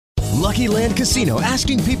Lucky Land Casino,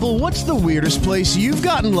 asking people, what's the weirdest place you've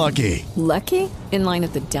gotten lucky? Lucky? In line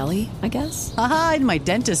at the deli, I guess? Aha, in my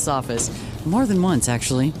dentist's office. More than once,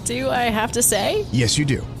 actually. Do I have to say? Yes, you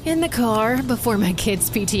do. In the car before my kids'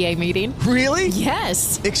 PTA meeting. Really?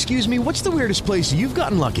 Yes. Excuse me, what's the weirdest place you've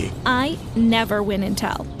gotten lucky? I never win and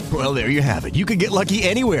tell. Well, there you have it. You can get lucky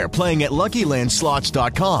anywhere, playing at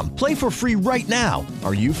LuckyLandSlots.com. Play for free right now.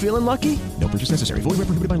 Are you feeling lucky? No purchase necessary. Void where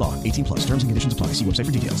prohibited by law. 18 plus. Terms and conditions apply. See website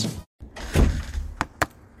for details.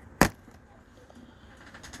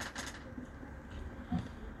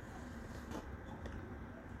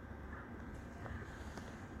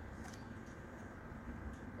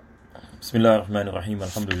 Bismillahirrahmanirrahim.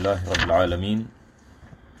 Alhamdulillahirrabbilalamin.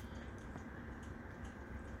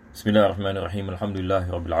 Bismillahirrahmanirrahim.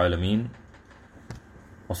 Alhamdulillahirrabbilalamin.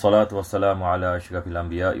 Wassalatu wassalamu ala asyrafil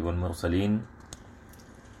anbiya'i wal mursalin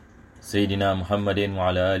Sayyidina Muhammadin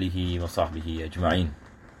wa ala alihi wa sahbihi ajma'in.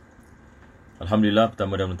 Alhamdulillah,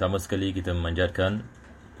 pertama dan utama sekali kita memanjatkan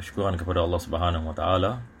kesyukuran kepada Allah Subhanahu wa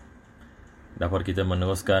taala dapat kita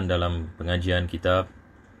meneruskan dalam pengajian kitab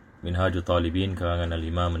Minhajul Talibin karangan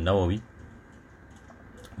Al-Imam An-Nawawi.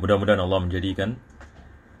 Mudah-mudahan Allah menjadikan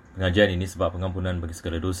pengajian ini sebab pengampunan bagi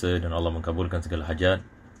segala dosa dan Allah mengabulkan segala hajat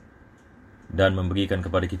dan memberikan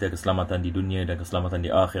kepada kita keselamatan di dunia dan keselamatan di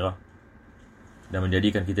akhirah dan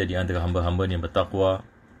menjadikan kita di antara hamba-hamba yang bertakwa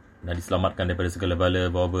dan diselamatkan daripada segala bala,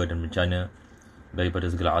 wabak dan bencana, daripada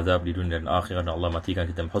segala azab di dunia dan akhirah, dan Allah matikan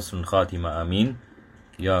kita husnul khatimah, amin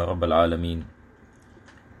ya rabbal alamin.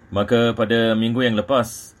 Maka pada minggu yang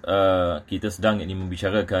lepas kita sedang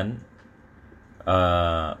membicarakan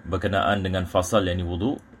berkenaan dengan fasal yakni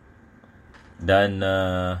wudu, dan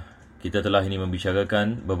kita telah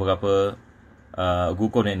membicarakan beberapa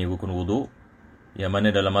rukun yakni rukun wudu, yang mana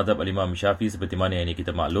dalam mazhab al-Imam Syafi'i seperti mana yang kita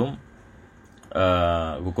maklum,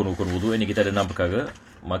 rukun-rukun wudu ini kita ada 6 perkara.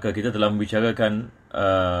 Maka kita telah membicarakan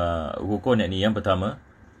rukun yang pertama,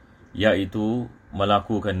 iaitu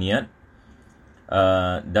melakukan niat.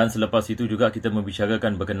 Dan selepas itu juga kita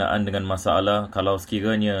membicarakan berkenaan dengan masalah kalau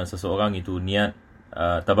sekiranya seseorang itu niat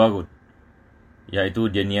tabarrud,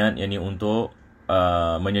 iaitu dia niat untuk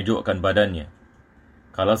menyejukkan badannya.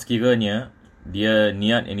 Kalau sekiranya dia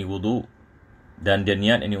niat wudu dan dia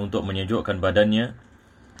niat untuk menyejukkan badannya,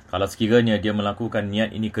 kalau sekiranya dia melakukan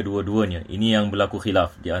niat ini kedua-duanya, ini yang berlaku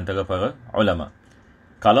khilaf di antara para ulama.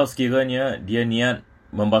 Kalau sekiranya dia niat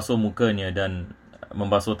membasuh mukanya dan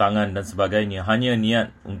membasuh tangan dan sebagainya, hanya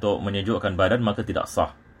niat untuk menyejukkan badan, maka tidak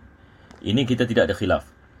sah. Ini kita tidak ada khilaf,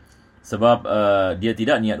 sebab dia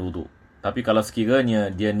tidak niat wudu. Tapi kalau sekiranya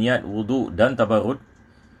dia niat wudu dan tabarrud,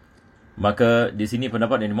 maka di sini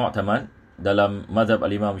pendapat yang mu'tamad dalam mazhab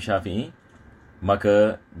al-Imam Syafi'i,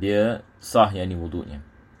 maka dia sah wudunya,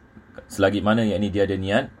 selagi mana dia ada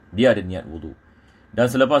niat wudu. Dan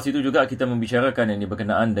selepas itu juga kita membicarakan yang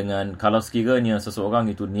berkenaan dengan kalau sekiranya seseorang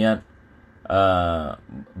itu niat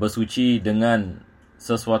bersuci dengan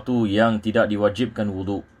sesuatu yang tidak diwajibkan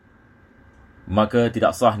wudu, maka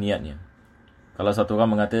tidak sah niatnya. Kalau satu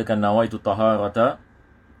orang mengatakan nawaitu taharata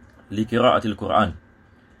li qiraatil Quran,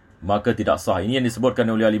 maka tidak sah. Ini yang disebutkan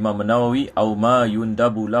oleh Imam Nawawi, au ma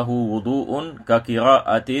yundabu lahu wudu'un ka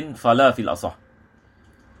qiraatin fala fil asah.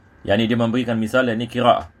 Dia memberikan misal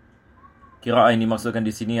qiraah. Qiraah ini maksudkan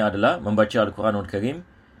di sini adalah membaca Al-Quranul Karim,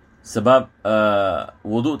 sebab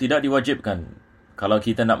wudu tidak diwajibkan kalau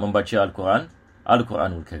kita nak membaca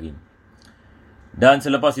Al-Quranul Karim. Dan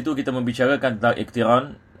selepas itu kita membicarakan tentang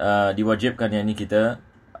iktiran, diwajibkan kita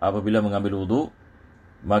apabila mengambil wudu,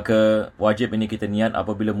 maka wajib kita niat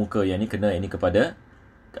apabila muka kena kepada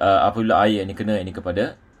apabila air kena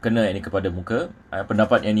kepada muka.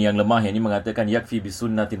 Pendapat yang lemah mengatakan yakfi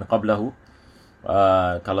bisunnatin qablahu,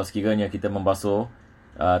 kalau sekiranya kita membasuh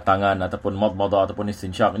tangan ataupun madmadah ataupun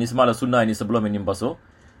istinsyaq, ini semua adalah sunnah sebelum membasuh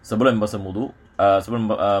wudu,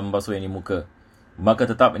 sebelum membasuh muka, maka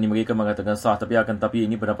tetap mereka mengatakan sah. Tapi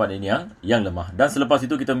ini pendapat yang lemah. Dan selepas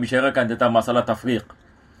itu kita membicarakan tentang masalah tafriq.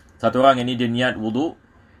 Satu orang dia niat wudu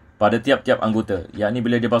pada tiap-tiap anggota,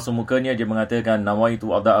 bila dia basuh mukanya dia mengatakan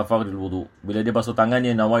nawaitu ada fardhil wudu, bila dia basuh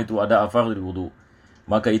tangannya nawaitu ada fardhil wudu,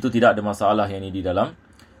 maka itu tidak ada masalah di dalam,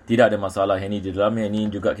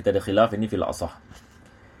 ini juga kita ada khilaf fil asah.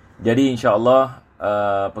 Jadi insya-Allah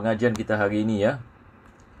pengajian kita hari ini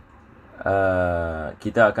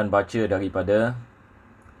kita akan baca daripada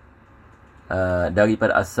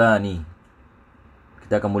As-Sani.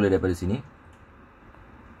 Kita akan mula daripada sini.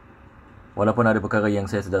 Walaupun ada perkara yang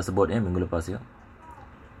saya sudah sebut minggu lepas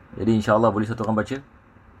Jadi insya-Allah boleh satu orang baca.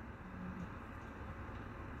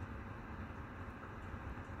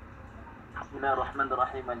 Bismillahirrahmanirrahim.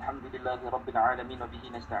 Bismillahirrahmanirrahim. Alhamdulillahi rabbil alamin wa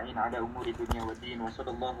bihi nasta'in ala umuri dunya waddin wa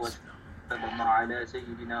sallallahu wa sallam ala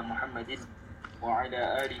sayyidina Muhammadin wa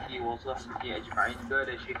ala alihi wa sahbihi ajma'in.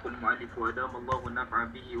 Qala Syekhul Mu'allif wa adamallahu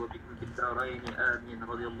naf'a bihi wa bikum fid darain amin.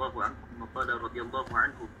 Radhiyallahu anhu wa qala radhiyallahu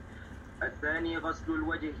anhu. الثاني غسل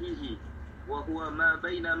وجهه وهو ما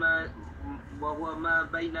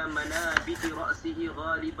بين منابت رأسه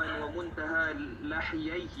غالبا ومنتهى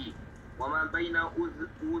لحييه وما بين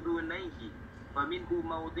أذنيه فمنه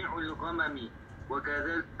موضع الغمم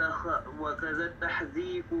وكذا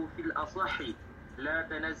التحذيف في الأصح لا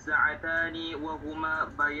تنزعتان وهما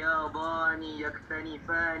بياضان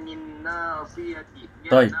يكتنفان الناصية.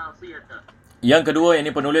 Yang kedua, yang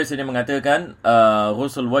ini penulis ini mengatakan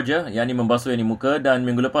ghusl wajah, yang ini membasuh yang ini muka. Dan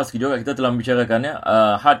minggu lepas juga kita telah membicarakannya,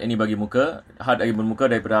 had ini bagi muka, had bagi bermuka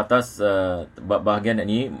daripada atas bahagian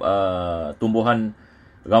ini tumbuhan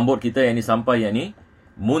rambut kita yang ini sampai yang ini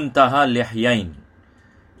muntaha lihyain.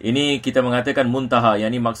 Ini kita mengatakan muntaha,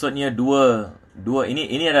 yang ini maksudnya dua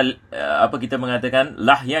ini adalah apa kita mengatakan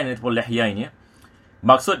lahyan ataupun lihyain ya.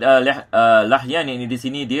 Maksud lahyan ini di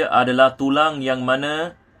sini dia adalah tulang yang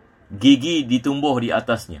mana gigi ditumbuh di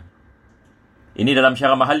atasnya. Ini dalam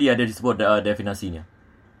syarah mahali ada disebut definisinya.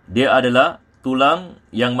 Dia adalah tulang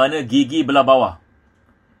yang mana gigi belah bawah.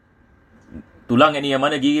 Tulang ini yang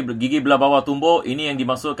mana gigi belah bawah tumbuh, ini yang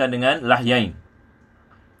dimaksudkan dengan lahyain.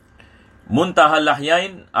 Muntaha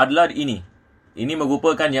lahyain adalah ini. Ini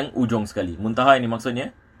merupakan yang ujung sekali. Muntaha ini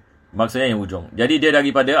maksudnya yang ujung. Jadi dia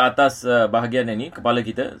daripada atas bahagian ini kepala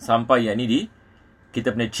kita sampai yang ini di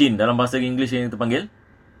kita punya chin. Dalam bahasa Inggeris yang kita panggil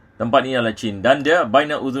tempat ini adalah chin. Dan dia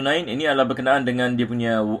baina uzunain, ini adalah berkenaan dengan dia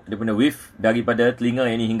punya width daripada telinga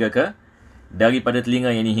yang ini hingga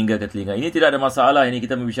ke telinga. Ini tidak ada masalah. Ini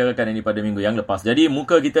kita membicarakan ini pada minggu yang lepas. Jadi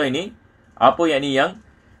muka kita ini, apa yang ini yang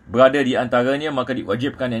berada di antaranya, maka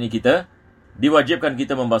diwajibkan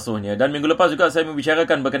kita membasuhnya. Dan minggu lepas juga saya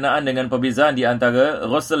membicarakan berkenaan dengan perbezaan di antara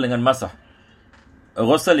ghusl dengan masah.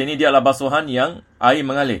 Ghusl ini dia adalah basuhan yang air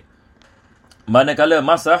mengalir. Manakala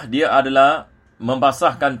masah dia adalah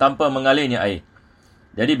membasahkan tanpa mengalirnya air.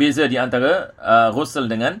 Jadi beza di antara ghusl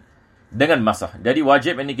dengan masah. Jadi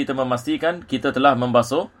wajib ini kita memastikan kita telah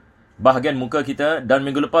membasuh bahagian muka kita. Dan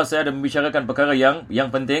minggu lepas saya ada membicarakan perkara yang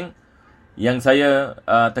penting yang saya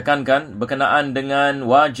tekankan berkenaan dengan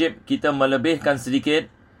wajib kita melebihkan sedikit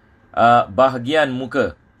bahagian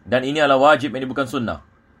muka. Dan ini adalah wajib, ini bukan sunnah.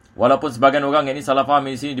 Walaupun sebagian orang yang ini salah faham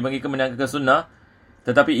di sini dibagi menangkan sunnah,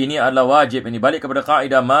 tetapi ini adalah wajib. Ini balik kepada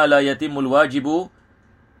kaedah ma la yatimul wajibu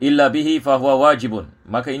illa bihi fahuwa wajibun.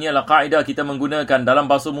 Maka ini adalah kaedah kita menggunakan dalam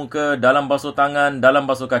basuh muka, dalam basuh tangan, dalam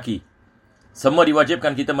basuh kaki. Semua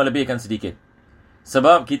diwajibkan kita melebihkan sedikit.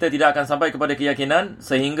 Sebab kita tidak akan sampai kepada keyakinan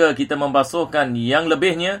sehingga kita membasuhkan yang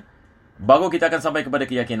lebihnya, baru kita akan sampai kepada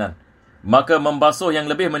keyakinan. Maka membasuh yang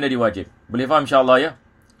lebih menjadi wajib. Boleh faham insyaAllah ya?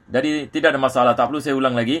 Jadi tidak ada masalah, tak perlu saya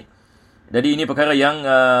ulang lagi. Jadi ini perkara yang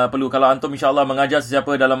perlu. Kalau antum insyaAllah mengajar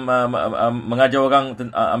sesiapa dalam mengajar orang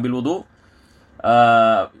ambil wudu,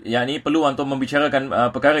 yang ini perlu antum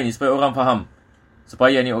membicarakan perkara ini supaya orang faham.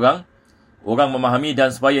 Supaya ini orang memahami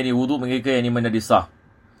dan supaya ini wudu mereka yang ini menjadi sah.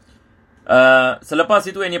 Selepas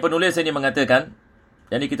itu ini penulis ini mengatakan,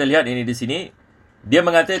 yang kita lihat ini di sini, dia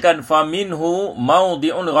mengatakan faminhu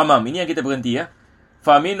maudi'un ghamam. Ini yang kita berhenti ya.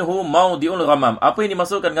 Faminhu maudi'un ghamam. Apa yang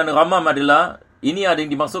dimaksudkan dengan ghamam adalah, ini ada yang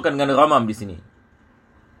dimaksudkan dengan ghamam di sini.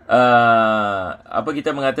 Apa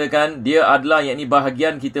kita mengatakan, dia adalah yang ini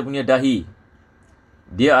bahagian kita punya dahi.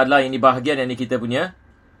 Dia adalah ini bahagian yang ini kita punya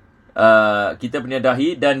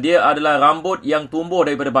dahi, dan dia adalah rambut yang tumbuh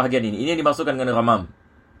daripada bahagian ini. Ini yang dimaksudkan dengan ghamam.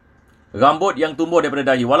 Rambut yang tumbuh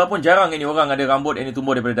daripada dahi. Walaupun jarang ini orang ada rambut yang ini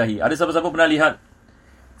tumbuh daripada dahi. Ada siapa-siapa pernah lihat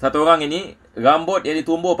satu orang ini rambut yang ini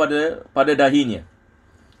tumbuh pada dahinya?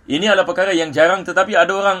 Ini adalah perkara yang jarang, tetapi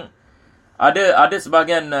ada orang, ada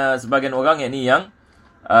sebahagian orang yang ini yang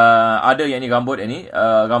ada yang ini rambut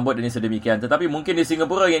ini sedemikian. Tetapi mungkin di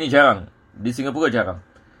Singapura yang ini jarang. Di Singapura jarang.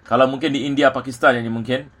 Kalau mungkin di India, Pakistan yang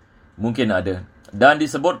ini mungkin ada. Dan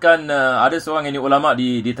disebutkan ada seorang yang ini ulama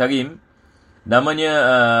di Tarim, namanya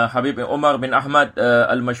Habib Umar bin Ahmad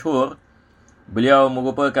Al-Mashhur. Beliau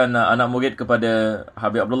merupakan anak murid kepada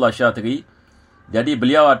Habib Abdullah Syatiri. Jadi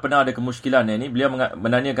beliau pernah ada kemusykilan ini. Beliau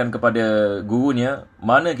menanyakan kepada gurunya,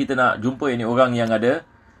 mana kita nak jumpa ini orang yang ada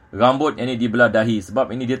rambut yang ini di belah dahi,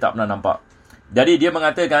 sebab ini dia tak pernah nampak. Jadi dia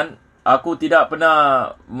mengatakan, aku tidak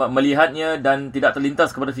pernah melihatnya dan tidak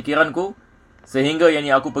terlintas kepada fikiranku sehingga yang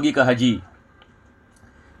ini aku pergi ke haji.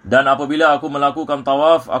 Dan apabila aku melakukan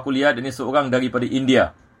tawaf, aku lihat ini seorang daripada India.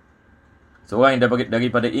 Seorang yang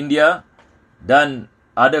daripada India, dan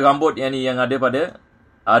ada rambut yang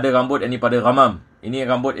ada rambut yang ini pada ghamam. Ini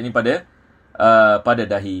rambut ini pada pada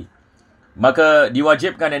dahi. Maka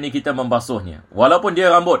diwajibkan yang ini kita membasuhnya. Walaupun dia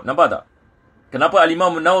rambut, nampak tak? Kenapa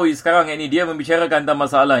Al-Imam Nawawi sekarang yang ini dia membicarakan tentang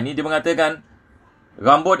masalah ini, dia mengatakan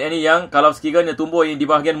rambut yang ini yang kalau sekiranya tumbuh yang di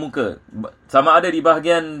bahagian muka, sama ada di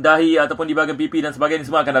bahagian dahi ataupun di bahagian pipi dan sebagainya,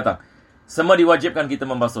 semua akan datang. Semua diwajibkan kita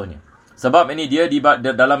membasuhnya. Sebab ini dia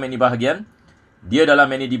dalam ini bahagian, dia dalam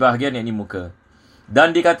ini di bahagian yang ini muka.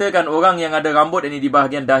 Dan dikatakan orang yang ada rambut ini di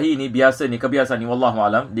bahagian dahi ini biasa ni, kebiasaan ni, wallahu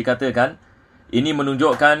alam, dikatakan ini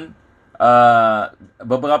menunjukkan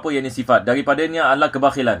beberapa yang ini sifat. Daripadanya adalah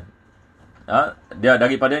kebakhilan. Dia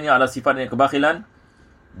daripadanya adalah sifat yang kebakhilan,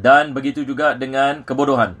 dan begitu juga dengan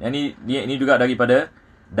kebodohan. Ini juga daripada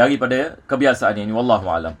kebiasaan ini, wallahu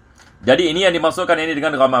alam. Jadi ini yang dimaksudkan ini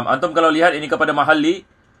dengan ghamam. Antum kalau lihat ini kepada Mahalli,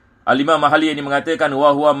 Al-Imam Mahalli ini mengatakan wa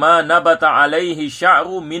huwa ma nabata alaihi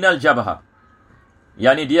sya'ru minal jabhah.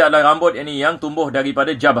 Yani dia adalah rambut ini yang tumbuh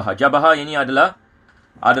daripada jabhah. Jabhah ini adalah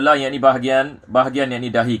yang ini bahagian yang ini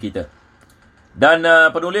dahi kita. Dan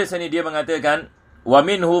penulis ini dia mengatakan wa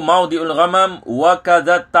minhu maudiul ghamam wa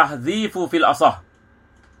kadza tahdhifu fil asah.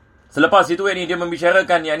 Selepas itu ini dia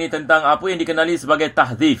membicarakan yang ini tentang apa yang dikenali sebagai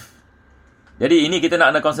tahdhif. Jadi ini kita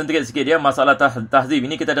nak konsentrate sikit dia masalah tahdhif.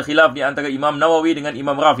 Ini kita ada khilaf di antara Imam Nawawi dengan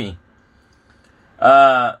Imam Rafi.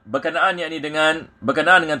 Berkenaan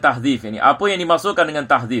dengan tahdhif ini. Apa yang dimaksudkan dengan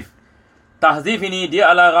tahdhif? Tahdhif ini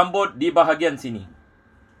dia adalah rambut di bahagian sini.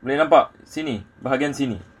 Boleh nampak? Sini, bahagian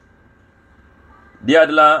sini. Dia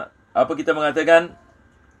adalah apa kita mengatakan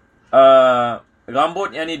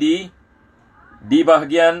rambut yang ini di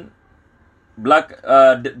bahagian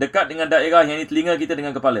dekat dengan daerah yang ini telinga kita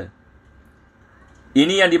dengan kepala.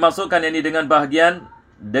 Ini yang dimaksudkan yang ini dengan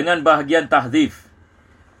bahagian tahdhif.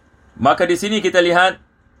 Maka di sini kita lihat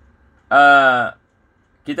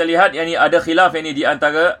yang ini ada khilaf yang ini di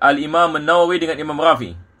antara Al-Imam Nawawi dengan Imam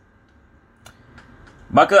Rafi.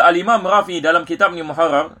 Maka Al-Imam Rafi dalam kitab ni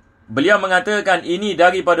Muharrar, beliau mengatakan ini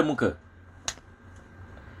daripada muka.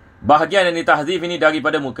 Bahagian yang ini tahdhif ini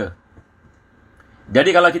daripada muka.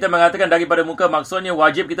 Jadi kalau kita mengatakan daripada muka, maksudnya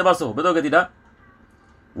wajib kita basuh. Betul ke tidak?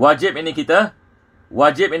 Wajib ini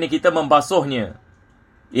kita membasuhnya.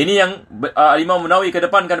 Ini yang Imam Nawawi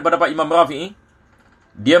kedepankan kepada Pak Imam Rafi'i.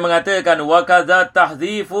 Dia mengatakan wa kadza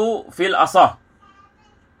tahdhifu fil asah.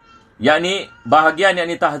 Yakni bahagian yang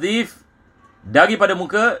ini tahdhif daripada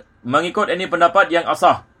muka mengikut ini pendapat yang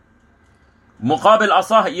asah. Muqabil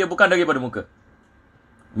asah ia bukan daripada muka.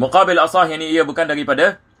 Muqabil asah yang ini ia bukan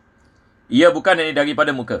daripada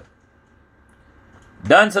muka.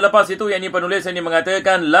 Dan selepas itu yang ini penulis ini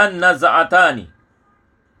mengatakan lan naza'atani.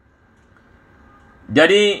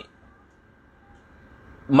 Jadi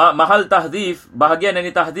mahal tahdhif, bahagian yang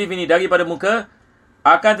tahdhif ini daripada muka,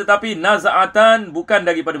 akan tetapi naza'atan bukan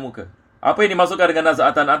daripada muka. Apa yang dimaksudkan dengan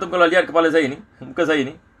naza'atan? Antum kalau lihat kepala saya ni, muka saya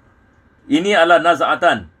ni, ini adalah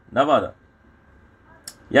naza'atan. Nampak tak?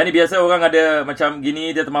 Yang ni biasa orang ada macam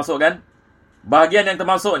gini, dia termasuk kan? Bahagian yang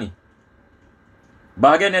termasuk ni,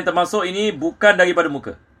 bahagian yang termasuk ini bukan daripada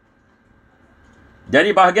muka.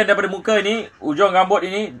 Jadi bahagian daripada muka ini, ujung rambut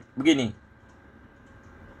ini begini.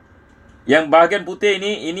 Yang bahagian putih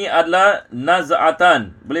ini adalah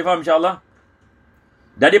naz'atan. Boleh faham insyaAllah?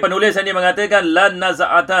 Jadi penulis ini mengatakan lan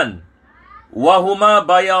naz'atan wa huma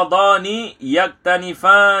bayadani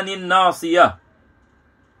yaktanifanin nasiyah.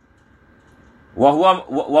 Wa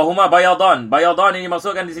huma bayadan. Bayadan ini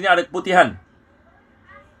maksudkan di sini ada keputihan.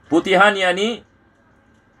 Putihan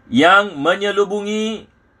yang menyelubungi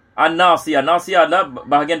an-nasiyah. Nasiyah adalah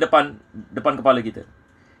bahagian depan kepala kita.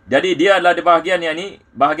 Jadi dia adalah di bahagian yang ni,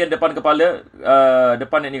 bahagian depan kepala,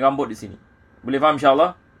 depan yang ni rambut di sini. Boleh faham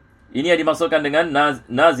insyaAllah? Ini yang dimaksudkan dengan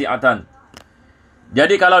nazi'atan.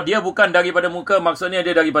 Jadi kalau dia bukan daripada muka, maksudnya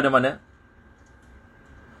dia daripada mana?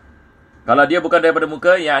 Kalau dia bukan daripada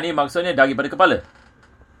muka, yang ni maksudnya daripada kepala.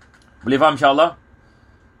 Boleh faham insyaAllah?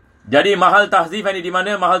 Jadi mahal tahdhif yang ni di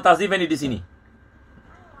mana? Mahal tahdhif yang ni di sini.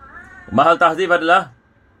 Mahal tahdhif adalah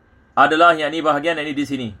yang ni bahagian yang ni di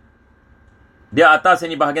sini. Dia atas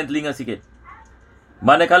ini bahagian telinga sikit.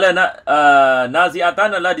 Manakala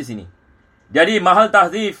nazi'atan adalah di sini. Jadi mahal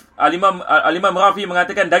tahdhif Al-Imam Rafi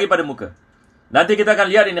mengatakan daripada muka. Nanti kita akan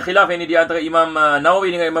lihat ini khilaf ini di antara Imam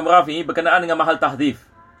Nawawi dengan Imam Rafi berkenaan dengan mahal tahdhif.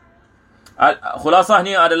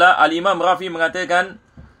 Khulasahnya adalah Al-Imam Rafi mengatakan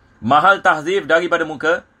mahal tahdhif daripada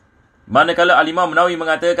muka, manakala Al-Imam Nawawi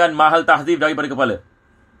mengatakan mahal tahdhif daripada kepala.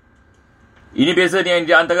 Ini beza di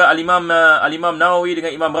antara Al-Imam Nawawi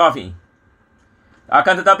dengan Imam Rafi.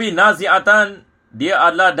 Akan tetapi nazi'atan dia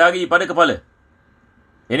adalah daripada kepala.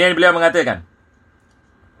 Ini yang beliau mengatakan.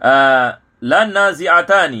 Lan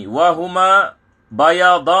nazi'atani wa huma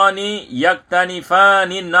bayadani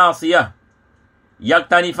yaktanifanin nasiyah.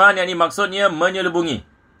 Yaktanifan, yang ini maksudnya menyelubungi.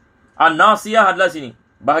 An-nasiyah adalah sini,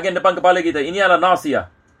 bahagian depan kepala kita. Ini adalah nasiyah.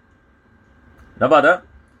 Nampak tak?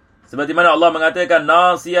 Seperti mana Allah mengatakan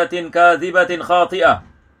nasiyatin kadhibatin khati'ah.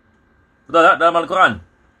 Betul tak dalam Al-Quran?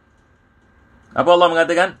 Apa Allah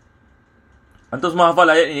mengatakan? Antum semua hafal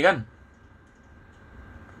ayat ini kan?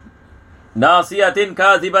 Nasiyatin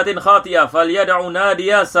kadhibatin khati'ah falyad'u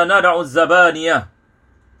nadiya sanad'u zabaniyah.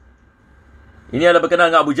 Ini adalah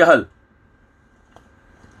berkenaan dengan Abu Jahal.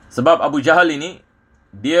 Sebab Abu Jahal ini,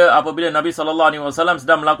 dia apabila Nabi SAW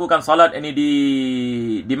sedang melakukan salat ini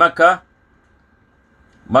di Makkah,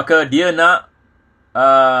 maka dia nak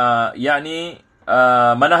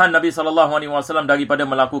menahan Nabi SAW daripada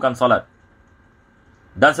melakukan salat.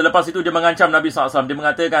 Dan selepas itu dia mengancam Nabi SAW. Dia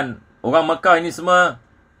mengatakan, orang Mekah ini semua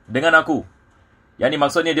dengan aku. Yang ini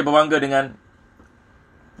maksudnya dia berbangga dengan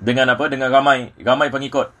ramai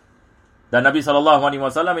pengikut. Dan Nabi SAW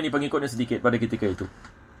ini pengikutnya sedikit pada ketika itu.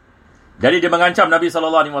 Jadi dia mengancam Nabi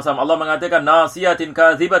SAW. Allah mengatakan, nasiyatin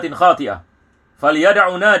kadhibatin khati'ah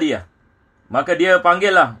falyad'u nadiyah. Maka dia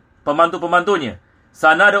panggillah pembantu-pembantunya.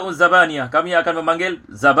 Sanad'u zabaniyah. Kami akan memanggil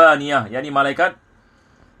zabaniyah. Yang ini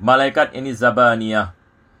malaikat ini zabaniyah.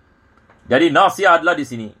 Jadi nasiyah adalah di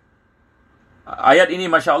sini. Ayat ini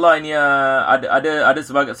Masya Allah, ini ada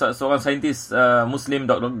sebagai seorang saintis Muslim,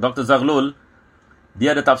 Dr. Zaghlul.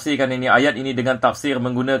 Dia ada tafsirkan ini ayat ini dengan tafsir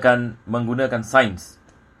menggunakan sains.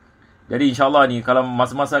 Jadi insyaAllah ni, kalau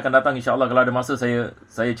masa-masa akan datang, insyaAllah kalau ada masa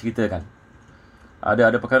saya ceritakan.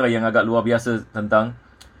 Ada perkara yang agak luar biasa tentang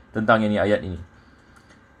ini ayat ini.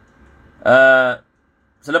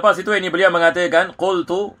 Selepas itu ini beliau mengatakan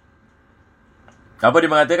qultu, apa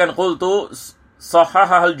dia mengatakan? Qultu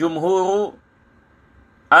sahahal jumhuru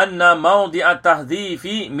anna mawdi'at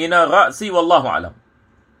tahdhifi min ar-ra'si wallahu a'lam.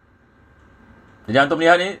 Jadi antum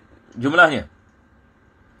lihat ni jumlahnya.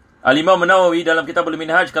 Al-Imam Nawawi dalam kitab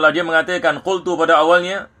Minhaj, kalau dia mengatakan qultu pada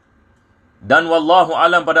awalnya dan wallahu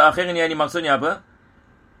a'lam pada akhirnya, ini maksudnya apa?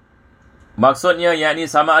 Maksudnya yakni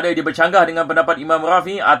sama ada dia bercanggah dengan pendapat Imam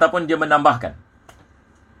Rafi ataupun dia menambahkan.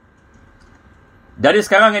 Dari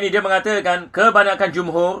sekarang ini dia mengatakan kebanyakan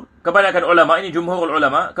ulama, ini jumhurul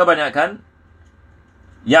ulama, kebanyakan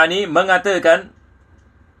yakni mengatakan,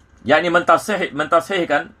 yakni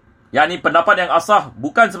mentasihkan, yakni pendapat yang asah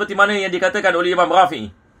bukan seperti mana yang dikatakan oleh Imam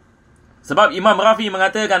Rafi'i. Sebab Imam Rafi'i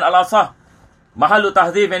mengatakan al-asah mahallu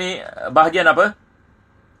tahdhib, yakni bahagian apa?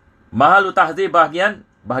 Mahallu tahdhib bahagian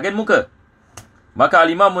muka. Maka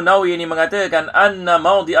al-Imam Nawawi ini mengatakan anna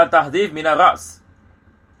mawdi'at tahdhib min ar-ra's.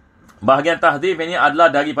 Bahagian tahdhib ini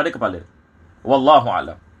adalah daripada kepala. Wallahu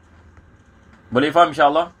a'lam. Boleh faham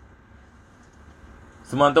insya-Allah?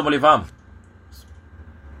 Semua antum boleh faham?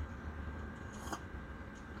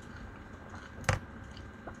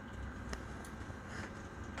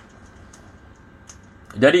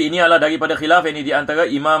 Jadi ini adalah daripada khilaf ini di antara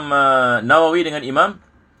Imam Nawawi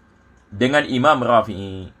dengan Imam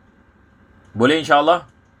Rafi'i. Boleh insya-Allah?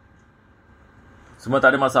 Semua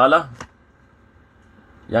tak ada masalah?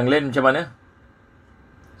 Yang lain macam mana?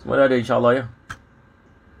 Semua dah ada insya-Allah ya.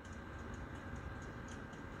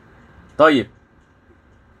 Taib.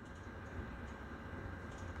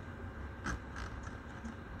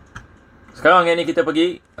 Sekarang yang ni kita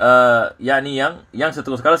pergi yang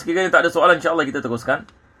seterusnya. Kalau sekiranya tak ada soalan, insya-Allah kita teruskan.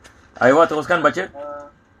 Aywa teruskan baca.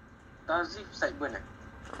 Tazif Saiban.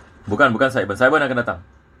 Bukan Saiban. Saiban akan datang.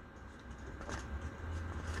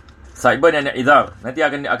 Saiban yang idhar nanti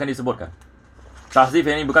akan disebutkan. Tahzif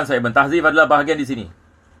yang ini bukan Saiban. Tahzif adalah bahagian di sini.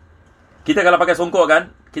 Kita kalau pakai songkok kan,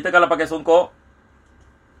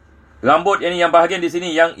 rambut yang bahagian di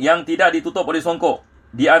sini yang tidak ditutup oleh songkok,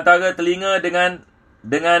 di antara telinga dengan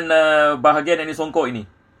bahagian yang songkok ini.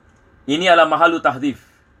 Ini adalah mahalu tahzif.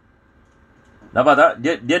 Nampak tak?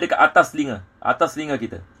 Dia dekat atas telinga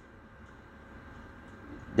kita.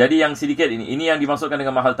 Jadi yang sedikit ini yang dimaksudkan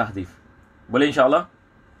dengan mahal tahzif. Boleh insya-Allah?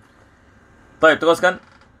 Baik, teruskan.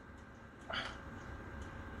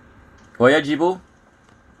 ويجب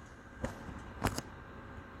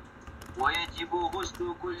غسل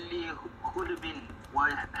كل خلب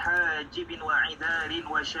وحاجب وعذار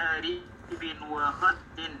وشارب وخد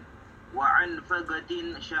وعنفقة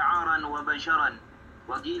شعرا وبشرا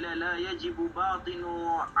وقيل لا يجب باطن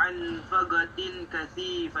عنفقة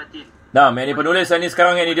كثيفة. Nah, ini penulis ini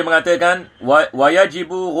sekarang ini dia mengatakan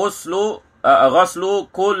wayajibu ghuslu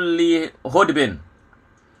kulli hudbin.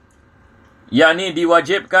 Yakni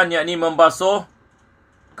diwajibkan, yakni membasuh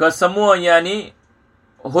kesemua yakni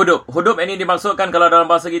hudub. Hudub ini dimaksudkan kalau dalam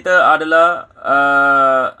bahasa kita adalah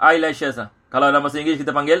eyelashes. Kalau dalam bahasa Inggeris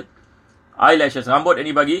kita panggil eyelashes. Rambut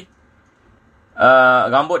ini bagi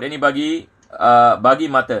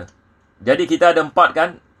mata. Jadi kita ada 4 kan.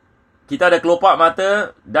 Kita ada kelopak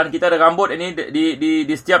mata dan kita ada rambut ini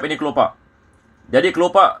di setiap ini kelopak. Jadi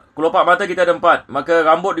kelopak mata kita ada 4. Maka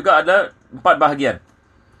rambut juga ada 4 bahagian.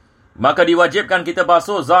 Maka diwajibkan kita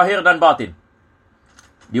basuh zahir dan batin.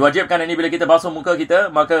 Diwajibkan ini bila kita basuh muka kita,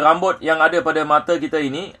 maka rambut yang ada pada mata kita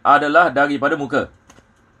ini adalah daripada muka.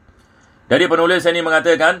 Jadi penulis ini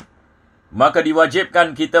mengatakan, maka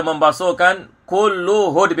diwajibkan kita membasuhkan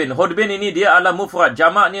kullu hudbin. Hudbin ini dia adalah mufrad.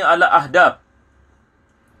 Jamaknya adalah ahdab.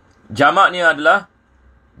 Jamak adalah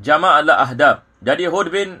ahdab. Jadi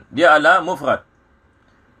hudbin dia adalah mufrad.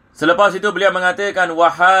 Selepas itu beliau mengatakan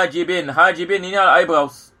wahajibin. Hajibin ini adalah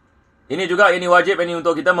eyebrows. Ini juga ini wajib ini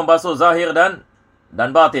untuk kita membasuh zahir dan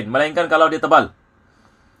batin. Melainkan kalau dia tebal.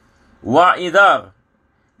 Wa idhar.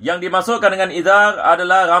 Yang dimasukkan dengan idhar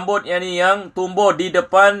adalah rambut yang tumbuh di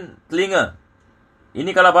depan telinga. Ini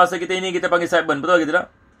kalau bahasa kita ini kita panggil sideburn. Betul ke tidak?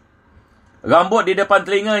 Rambut di depan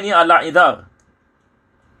telinga ini adalah idhar.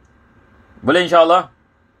 Boleh insyaAllah.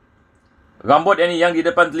 Rambut yang di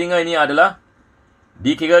depan telinga ini adalah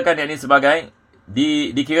dikirakan ini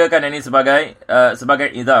sebagai sebagai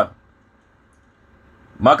idhar.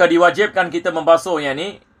 Maka diwajibkan kita membasuh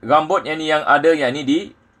rambut yang ada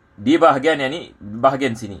di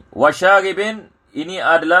bahagian sini. Wasyaribin ini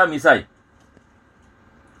adalah misai.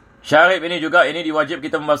 Syarib ini juga diwajib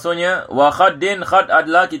kita membasuhnya. Wa khaddin, khad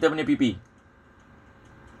adalah kita punya pipi.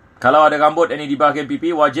 Kalau ada rambut di bahagian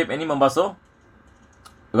pipi, wajib membasuh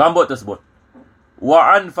rambut tersebut.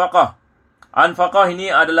 Wa anfaqah. Anfaqah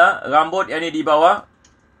ini adalah rambut di bawah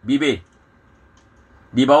bibir.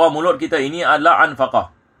 Di bawah mulut kita ini adalah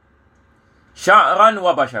anfaqah. Sya'ran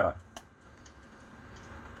wa basyaran.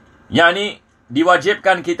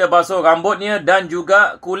 Diwajibkan kita basuh rambutnya dan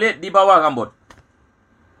juga kulit di bawah rambut.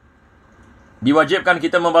 Diwajibkan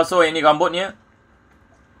kita membasuh rambutnya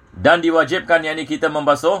dan diwajibkan kita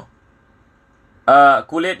membasuh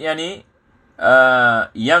kulit yang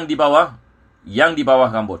di bawah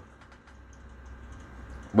rambut.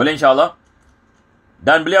 Boleh insyaAllah.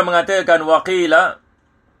 Dan beliau mengatakan waqila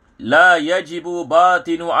la yajibu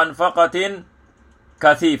batinu anfaqatin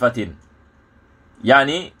kathifatin.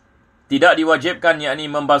 Tidak diwajibkan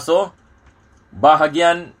membasuh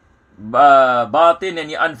bahagian batin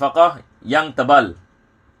anfaqah yang tebal.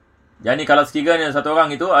 Kalau sekiranya satu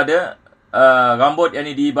orang itu ada rambut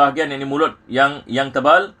di bahagian mulut yang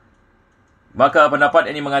tebal, maka pendapat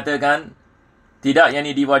ini mengatakan tidak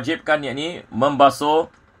diwajibkan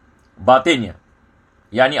membasuh batinnya.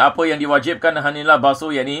 Apa yang diwajibkan hanyalah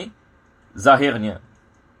basuh zahirnya.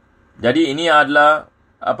 Jadi ini adalah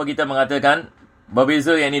apa kita mengatakan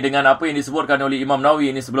berbeza dengan apa yang disebutkan oleh Imam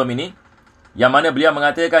Nawawi sebelum ini, yang mana beliau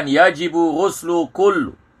mengatakan yajibu ghuslu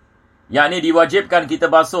kull, diwajibkan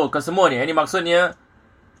kita basuh kesemuanya. Ini maksudnya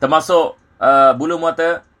termasuk bulu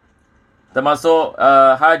mata, termasuk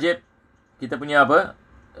hajib, kita punya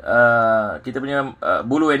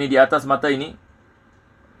bulu di atas mata ini,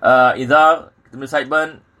 idhar, kita punya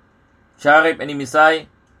sideburn, syarib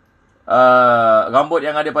misai, rambut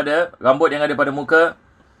yang ada pada muka,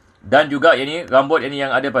 dan juga rambut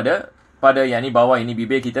yang ada pada bawah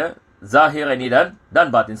bibir kita, zahir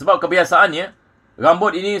dan batin. Sebab kebiasaannya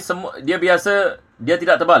rambut ini dia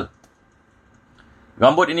tidak tebal.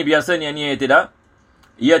 Rambut ini biasanya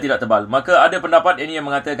ia tidak tebal. Maka ada pendapat yang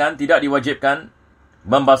mengatakan tidak diwajibkan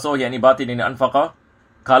membasuh batin anfaqah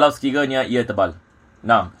kalau sekiranya ia tebal.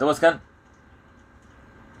 Nah, teruskan.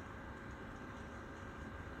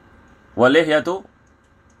 Walihyatu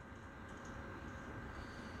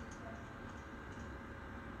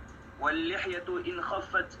واللحية إن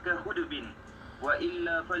خفت كهدب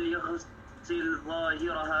وإلا فليغسل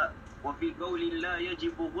ظاهرها وفي قول لا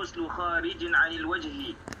يجب غسل خارج عن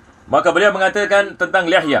الوجه. Maka beliau mengatakan tentang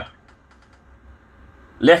lihya.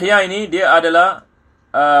 Lihya ini dia adalah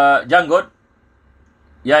janggut,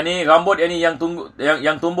 rambut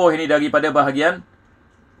yang tumbuh daripada bahagian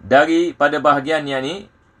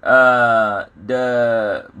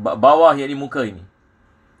bawah muka ini.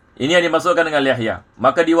 Ini yang dimasukkan dengan lihya.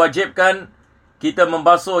 Maka diwajibkan kita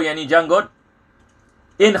membasuh janggut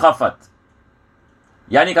in khafat.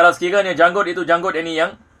 Kalau sekiranya janggut itu janggut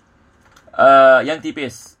yang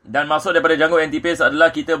tipis. Dan maksud daripada janggut yang tipis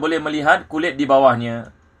adalah kita boleh melihat kulit di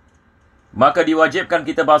bawahnya. Maka diwajibkan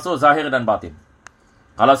kita basuh zahir dan batin.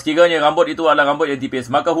 Kalau sekiranya rambut itu adalah rambut yang tipis,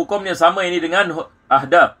 maka hukumnya sama dengan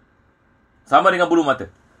ahdab. Sama dengan bulu mata.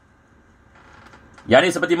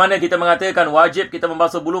 Seperti mana kita mengatakan wajib kita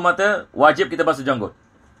membasuh bulu mata, wajib kita basuh janggut.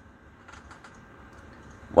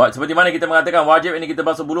 Seperti mana kita mengatakan wajib kita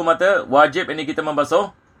basuh bulu mata, wajib kita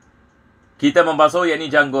membasuh kita membasuh yakni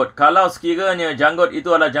janggut. Kalau sekiranya janggut itu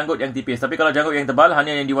adalah janggut yang tipis, tapi kalau janggut yang tebal,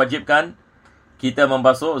 hanya yang diwajibkan kita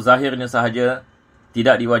membasuh zahirnya sahaja,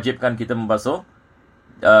 tidak diwajibkan kita membasuh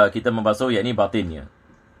yakni batinnya.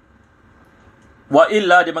 Wa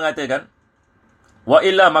illa, dia mengatakan, wa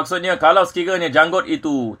illa maksudnya kalau sekiranya janggut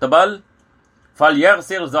itu tebal,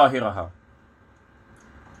 falyaghsil zahiraha,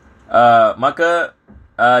 maka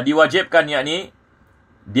diwajibkan yakni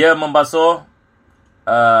dia membasuh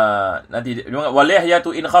nanti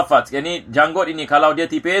walihyatu in khaffat, yakni janggut ini kalau dia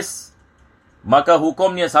tipis maka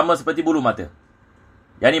hukumnya sama seperti bulu mata.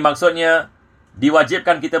 Yani maksudnya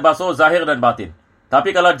diwajibkan kita basuh zahir dan batin.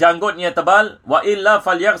 Tapi kalau janggutnya tebal, wa illa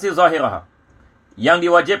falyaghsil zahiraha, yang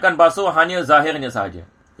diwajibkan basuh hanya zahirnya sahaja.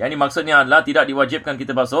 Yani maksudnya adalah tidak diwajibkan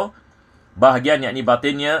kita basuh bahagian yakni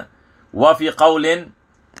batinnya. Wa fi qaulin,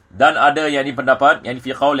 dan ada yakni pendapat, yakni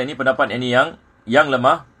fi qaul ini pendapat yakni yang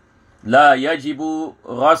lemah, la yajibu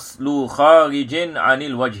ghaslu kharijin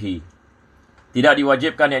anil wajhi, tidak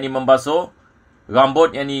diwajibkan yakni membasuh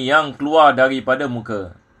rambut yang keluar daripada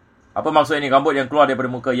muka. Apa maksud ini rambut yang keluar daripada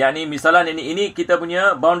muka? Yakni misalan ini kita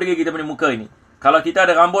punya boundary, kita punya muka ini. Kalau kita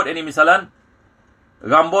ada rambut misalan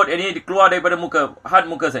rambut ini keluar daripada muka, had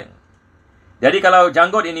muka saya. Jadi kalau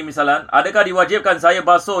janggut ini misalan, adakah diwajibkan saya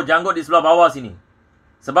basuh janggut di sebelah bawah sini?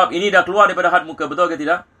 Sebab ini dah keluar daripada had muka, betul ke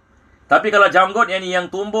tidak? Tapi kalau janggut yang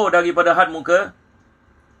tumbuh daripada had muka,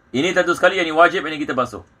 ini tentu sekali wajib kita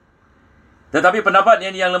basuh. Tetapi pendapat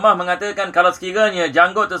yang lemah mengatakan kalau sekiranya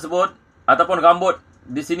janggut tersebut ataupun rambut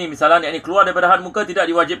di sini misalan keluar daripada had muka, tidak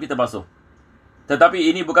diwajib kita basuh.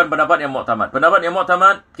 Tetapi ini bukan pendapat yang muktamad. Pendapat yang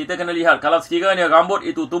muktamad, kita kena lihat kalau sekiranya rambut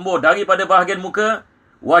itu tumbuh daripada bahagian muka,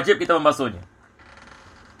 wajib kita membasuhnya,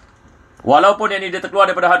 walaupun dia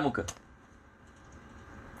terkeluar daripada had muka.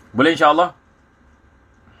 Boleh insya-Allah?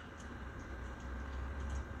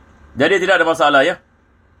 Jadi tidak ada masalah ya.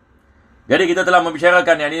 Jadi kita telah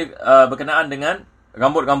membicarakan berkenaan dengan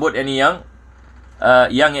rambut-rambut yang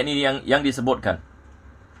disebutkan.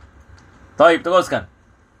 Baik, teruskan.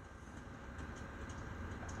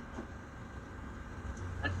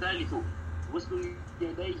 الثالث غسل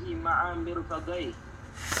يديه مع مرفقيه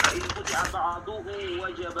فإن قطع بعضه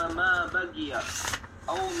وجب ما بقي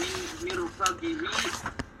أو من مرفقه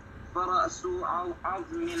فرأس أو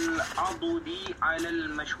عظم العضد على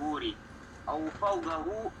المشهور أو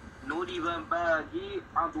فوقه نرب باقي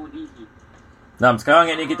عضده. Nah, sekarang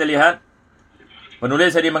ini kita lihat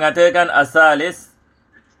penulis tadi mengatakan asalis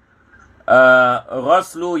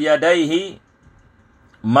ghaslu yadaihi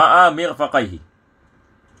ma'a mirfaqaihi,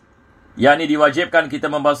 yakni diwajibkan kita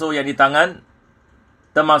membasuh tangan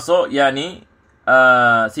termasuk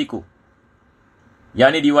siku.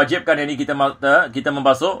 Yakni diwajibkan kita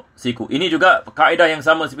membasuh siku. Ini juga kaedah yang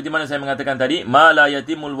sama seperti mana saya mengatakan tadi, ma la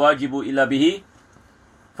yatimul wajibu illa bihi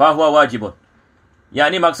fahuwa wajibun.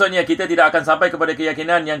 Yakni maksudnya kita tidak akan sampai kepada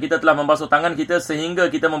keyakinan yang kita telah membasuh tangan kita sehingga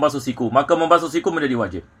kita membasuh siku, maka membasuh siku menjadi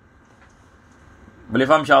wajib. Boleh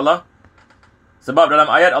faham insya-Allah? Sebab dalam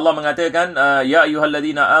ayat Allah mengatakan ya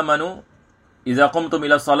ayyuhalladzina amanu idza qumtum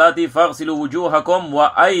ila salati faghsilu wujuhakum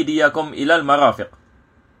wa aydiyakum ilal marafiq.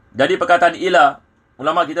 Jadi perkataan ila,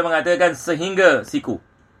 ulama kita mengatakan sehingga siku.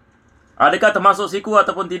 Adakah termasuk siku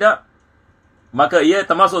ataupun tidak? Maka ia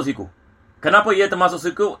termasuk siku. Kenapa ia termasuk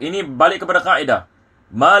siku? Ini balik kepada kaedah,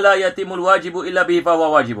 ma la yatimul wajibu illa bihi fa huwa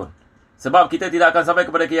wajibun. Sebab kita tidak akan sampai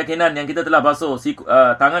kepada keyakinan yang kita telah basuh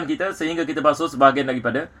tangan kita sehingga kita basuh sebahagian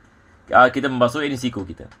daripada kita membasuh siku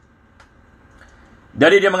kita.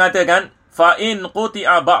 Jadi dia mengatakan fa in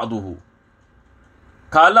quti'a ba'duhu,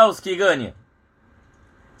 kalau sekiranya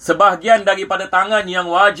sebahagian daripada tangan yang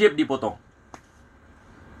wajib dipotong.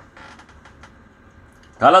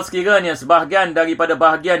 Kalau sekiranya sebahagian daripada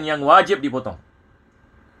bahagian yang wajib dipotong,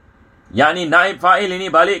 yakni naib fa'il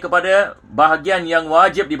ini balik kepada bahagian yang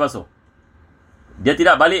wajib dibasuh. Dia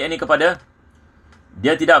tidak balik kepada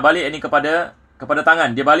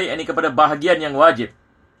tangan, dia balik kepada bahagian yang wajib.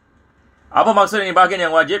 Apa maksud ini bahagian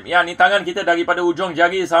yang wajib? Yakni tangan kita daripada ujung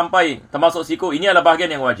jari sampai termasuk siku, ini adalah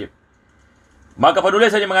bahagian yang wajib. Maka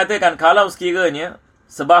penulis saja mengatakan kalau sekiranya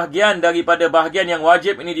sebahagian daripada bahagian yang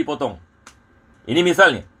wajib ini dipotong. Ini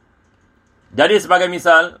misalnya. Jadi sebagai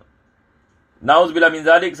misal, nauzubillah min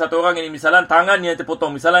zalik, satu orang misalan tangannya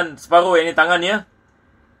terpotong, misalan separuh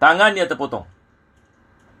tangannya terpotong.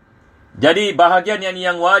 Jadi bahagian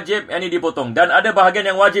yang wajib dipotong dan ada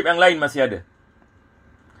bahagian yang wajib yang lain masih ada.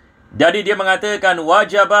 Jadi dia mengatakan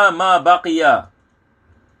wajaba ma baqiya.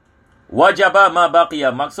 Wajaba ma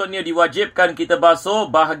baqiya, maksudnya diwajibkan kita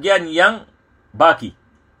basuh bahagian yang baki.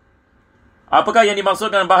 Apakah yang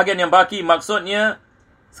dimaksudkan bahagian yang baki? Maksudnya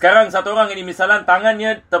sekarang satu orang misalan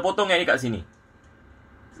tangannya terpotong kat sini.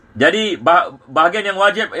 Jadi bahagian yang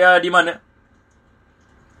wajib di mana?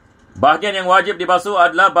 Bahagian yang wajib dibasuh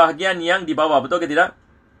adalah bahagian yang di bawah, betul ke tidak?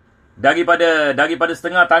 Daripada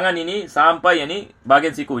setengah tangan ini sampai ini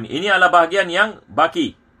bahagian siku ini. Ini adalah bahagian yang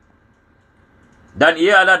baki. Dan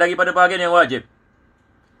ia adalah daripada bahagian yang wajib.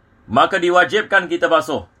 Maka diwajibkan kita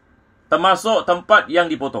basuh, termasuk tempat yang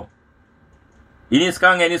dipotong. Ini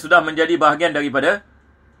sekarang ini sudah menjadi bahagian daripada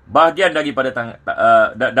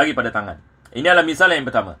tangan. Ini adalah misal yang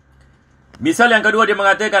pertama. Misal yang kedua dia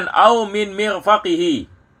mengatakan au min mirfaqihi.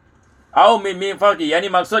 Au min mirfaqihi,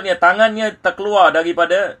 yani maksudnya tangannya terkeluar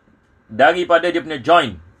daripada dia punya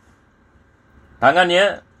joint.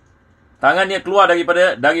 Tangannya keluar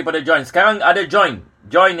daripada joint. Sekarang ada joint.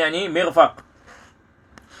 Joint yang ni mirfaq.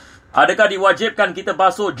 Adakah diwajibkan kita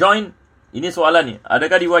basuh joint? Ini soalan ni.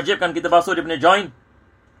 Adakah diwajibkan kita basuh dia punya joint?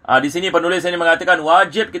 Di sini penulis ini mengatakan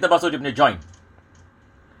wajib kita basuh dia punya joint.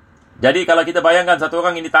 Jadi kalau kita bayangkan satu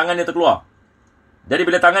orang ini tangan dia terkeluar. Jadi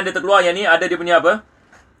bila tangan dia terkeluar, yang ni ada dia punya apa?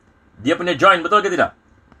 Dia punya joint, betul ke tidak?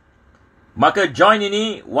 Maka joint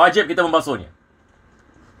ini wajib kita membasuhnya.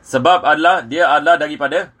 Sebab dia adalah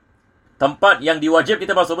daripada tempat yang diwajib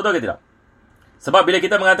kita basuh, betul ke tidak? Sebab bila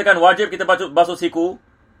kita mengatakan wajib kita basuh siku,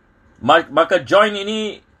 maka joint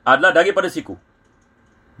ini adalah daripada siku.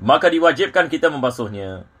 Maka diwajibkan kita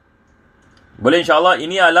membasuhnya. Boleh insyaAllah,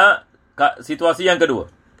 ini adalah situasi yang kedua.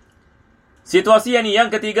 Situasi yang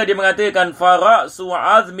ketiga dia mengatakan fara'su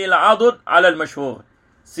azmil adud 'alal masyhur.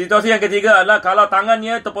 Situasi yang ketiga adalah kalau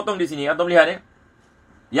tangannya terpotong di sini. Antum lihat ya.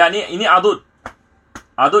 Ya, ini adud.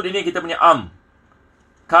 Adud ini kita punya arm.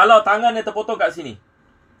 Kalau tangannya terpotong kat sini,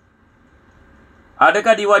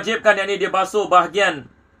 adakah diwajibkan yang ini dia basuh bahagian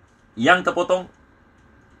yang terpotong?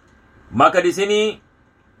 Maka di sini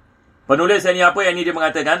penulis ini apa yang ini dia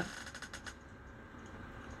mengatakan?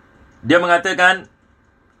 Dia mengatakan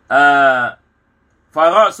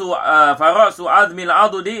fara'su azmil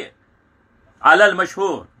adudi alal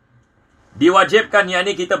masyhur. Diwajibkan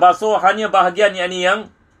yakni kita basuh hanya bahagian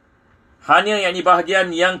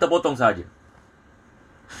bahagian yang terpotong saja.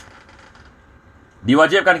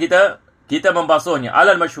 Diwajibkan kita membasuhnya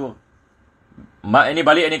alal masyhur. Ini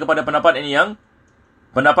balik ini kepada pendapat ini yang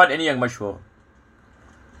masyhur.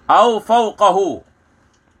 Au fawqahu.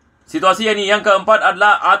 Situasi yang keempat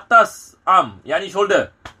adalah atas arm, yakni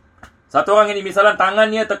shoulder. Satu orang ini misalnya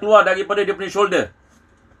tangannya terkeluar daripada dia punya shoulder.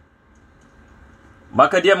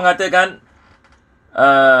 Maka dia mengatakan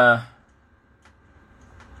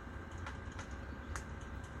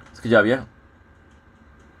sekejap ya.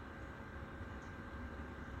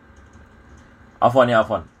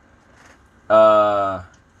 Afwan.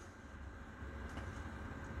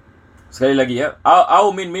 Sekali lagi ya.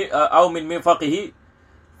 Au min mirfaqihi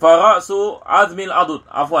fara'su azmil adud.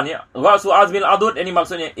 Afwan ya. Ra'su azmil adud ini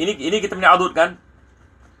maksudnya ini kita punya adud kan?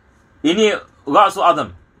 Ini ra'su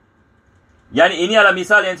azm. Yani ini adalah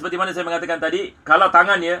misal yang seperti mana saya mengatakan tadi, kalau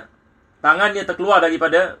tangannya terkeluar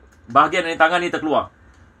daripada bahagian yang tangan ini terkeluar,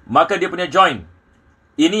 maka dia punya joint.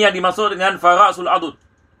 Ini yang dimaksud dengan fara'sul adud.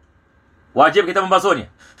 Wajib kita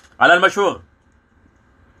membasuhnya. Alal masyhur.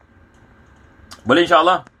 Boleh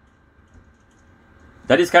insyaAllah.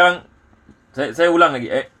 Jadi sekarang saya ulang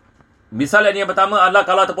lagi. Misal yang pertama adalah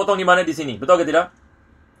kalau terpotong di mana di sini. Betul ke tidak?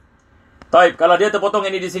 Taib, kalau dia terpotong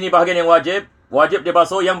ini di sini bahagian yang wajib dia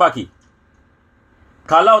basuh yang baki.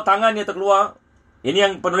 Kalau tangannya terkeluar, ini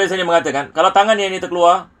yang penulis ini mengatakan, kalau tangannya ini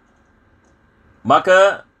terkeluar,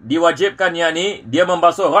 maka diwajibkan yakni dia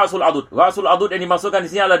membasuh ra'sul adud. Ra'sul adud yang dimasukkan di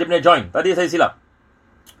sini adalah dia punya joint. Tadi saya silap.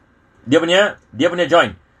 Dia punya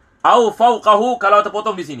joint. Au fawqahu kalau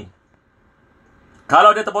terpotong di sini.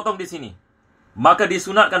 Kalau dia terpotong di sini, maka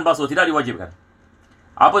disunatkan basuh, tidak diwajibkan.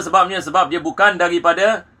 Apa sebabnya? Sebab dia bukan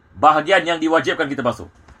daripada bahagian yang diwajibkan kita basuh.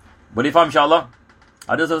 Boleh faham insyaAllah?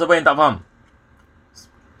 Ada sesuatu yang tak faham?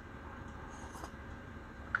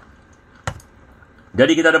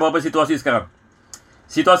 Jadi kita ada beberapa situasi sekarang.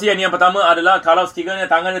 Situasi yang pertama adalah kalau sekiranya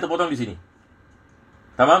tangannya terpotong di sini.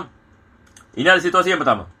 Tamam? Ini adalah situasi yang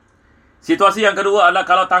pertama. Situasi yang kedua adalah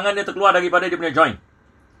kalau tangannya terkeluar daripada dia punya joint.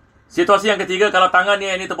 Situasi yang ketiga kalau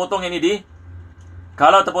tangannya ini terpotong ini di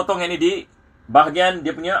bahagian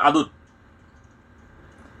dia punya adud.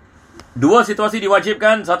 Dua situasi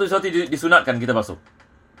diwajibkan, satu situasi disunatkan kita basuh.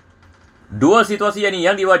 Dua situasi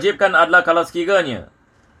yang diwajibkan adalah kalau sekiranya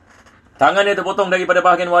tangannya terpotong daripada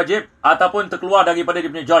bahagian wajib ataupun terkeluar daripada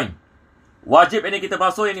dia punya joint. Wajib ini kita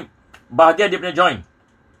basuh ini bahagian dia punya joint.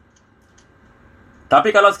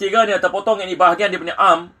 Tapi kalau sekiranya terpotong ini bahagian dia punya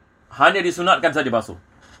arm, hanya disunatkan saja basuh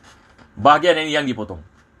bahagian ini yang dipotong.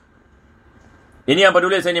 Ini yang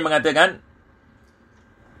penulis ini mengatakan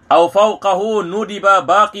au fawqahu nudiba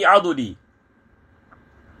baqi adudi.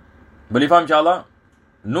 Boleh faham insyaAllah?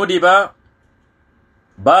 Nudiba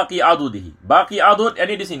baqi adudihi. Baqi adud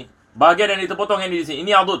yang ini di sini. Bahagian yang terpotong yang ini di sini.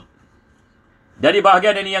 Ini adud. Jadi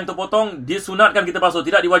bahagian ini yang terpotong disunatkan kita basuh,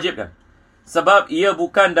 tidak diwajibkan. Sebab ia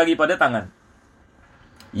bukan daripada tangan.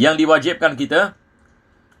 Yang diwajibkan kita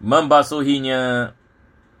membasuhinya.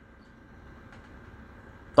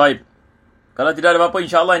 Taib. Kalau tidak ada apa-apa,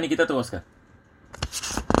 insyaAllah ini kita teruskan.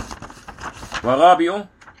 Warabi'u.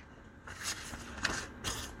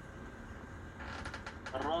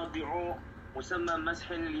 Rabi'u musamma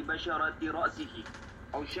mashin li basharati ra'sihi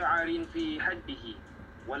aw sha'rin fi haddihi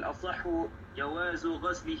wal asahhu jawazu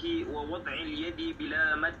ghaslihi wa wad'i al-yadi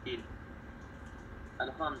bila maddin.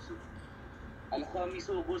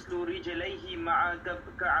 Al-khamisu ghuslu rijlaihi ma'a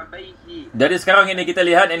ka'bayhi. Jadi sekarang ini kita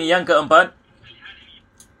lihat ini yang keempat.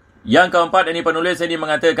 Yang keempat ini penulis ini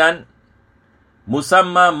mengatakan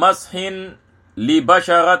musamma mashin li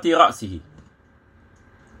basharati ra'sihi.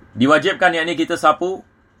 Diwajibkan yakni kita sapu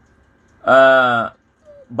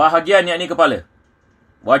bahagian yakni kepala.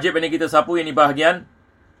 Wajib yakni kita sapu yakni bahagian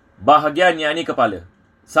yakni kepala.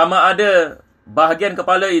 Sama ada bahagian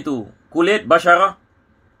kepala itu kulit basyarah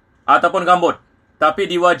ataupun rambut, tapi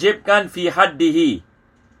diwajibkan fi haddihi.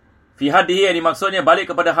 Fi haddihi ini maksudnya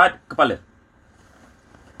balik kepada had kepala.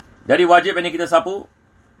 Jadi wajib ini kita sapu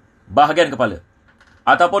bahagian kepala.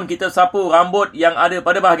 Ataupun kita sapu rambut yang ada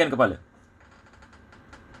pada bahagian kepala.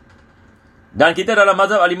 Dan kita dalam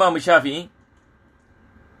mazhab al-Imam Syafi'i,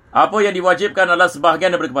 apa yang diwajibkan adalah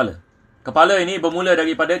sebahagian daripada kepala. Kepala ini bermula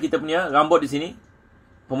daripada kita punya rambut di sini.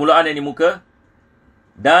 Permulaan yang di muka.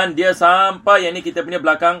 Dan dia sampai yang ni kita punya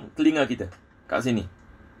belakang telinga kita. Kat sini.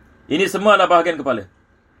 Ini semua adalah bahagian kepala.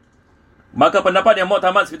 Maka pendapat yang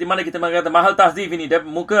mu'tamad seperti mana kita mengatakan mahal tahzif ini, dari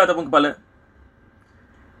muka ataupun kepala.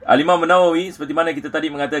 Al-Imam Nawawi seperti mana kita tadi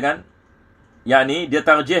mengatakan, yakni dia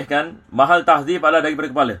tarjihkan mahal tahzif adalah daripada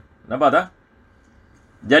kepala. Nampak tak?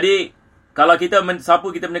 Jadi kalau kita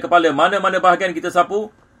sapu kita punya kepala, mana-mana bahagian kita sapu,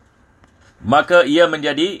 maka ia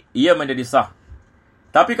menjadi sah.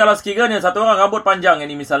 Tapi kalau sekiranya satu orang rambut panjang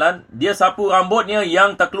ini misalan, dia sapu rambutnya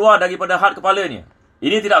yang terkeluar daripada had kepalanya,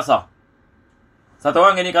 ini tidak sah. Satu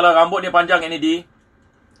orang ini kalau rambut dia panjang ini di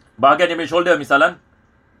bahagian dia punya shoulder misalan,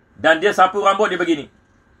 dan dia sapu rambut dia begini,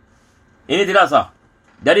 ini tidak sah.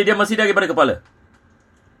 Jadi dia mesti daripada kepala.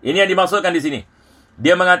 Ini yang dimaksudkan di sini.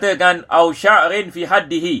 Dia mengatakan au sya'rin fi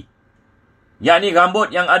haddihi, yakni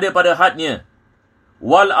rambut yang ada pada hadnya.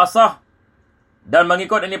 Wal asah, dan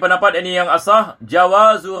mengikut ini pendapat ini yang asah,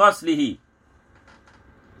 jawazu ghaslihi,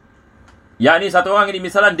 yakni satu orang ini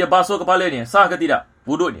misalan dia basuh kepalanya, sah ke tidak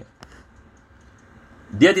wuduknya?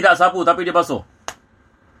 Dia tidak sapu tapi dia basuh.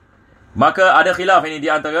 Maka ada khilaf ini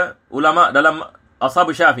di antara ulama dalam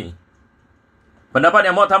ashab Syafi'i. Pendapat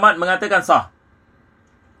yang mu'tamad mengatakan sah.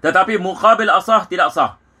 Tetapi muqabil asah tidak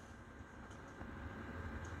sah.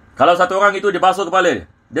 Kalau satu orang itu dia basuh kepala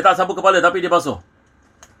dia, dia tak sapu kepala tapi dia basuh.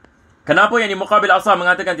 Kenapa yang di muqabil asah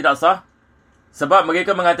mengatakan tidak sah? Sebab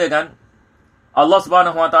mereka mengatakan Allah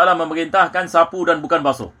Subhanahu Wa Taala memerintahkan sapu dan bukan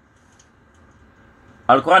basuh.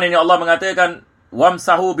 Al-Quran ini Allah mengatakan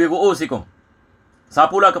wamsahu bi ru'usikum,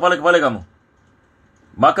 sapulah kepala-kepala kamu.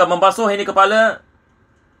 Maka membasuh ini kepala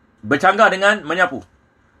bercanggah dengan menyapu.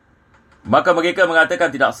 Maka mereka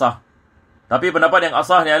mengatakan tidak sah. Tapi pendapat yang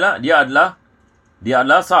asah ni adalah dia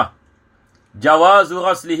adalah sah. Jawazu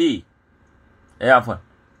ghaslihi. Afwan.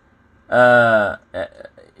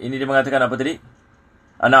 Ini dia mengatakan apa tadi?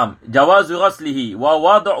 Anam, jawazu ghaslihi wa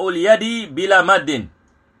wad'ul yadi bila maddin.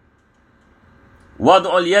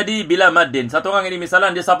 Wad'ul yadi bila maddin. Satu orang ini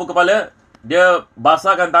misalan dia sapu kepala, dia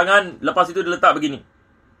basahkan tangan, lepas itu dia letak begini.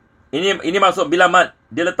 Ini maksud bila mad,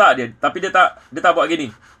 dia letak dia, tapi dia tak buat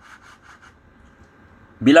gini.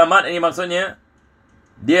 Bila mad ini maksudnya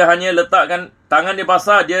dia hanya letakkan tangan dia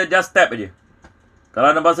basah, dia just tap aja.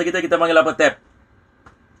 Kalau dalam bahasa kita panggil apa? Tap.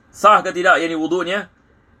 Sah ke tidak yakni wuduknya?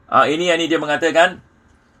 Ini dia mengatakan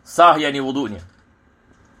sah yakni wuduknya.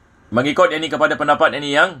 Mengikut yakni kepada pendapat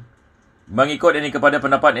ini yang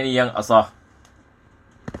asah.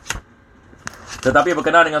 Tetapi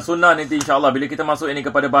berkenaan dengan sunnah nanti insya-Allah bila kita masuk ini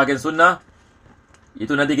kepada bahagian sunnah,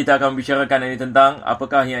 itu nanti kita akan bicarakan ini tentang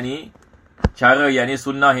apakah yakni cara yakni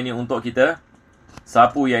sunnah ini untuk kita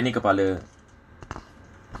sapu yakni kepala.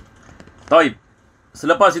 Taib.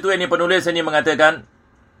 Selepas itu yakni penulis ini mengatakan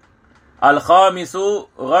al-khamisu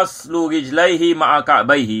ghaslu rijlaihi ma'a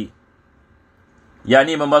ka'baihi,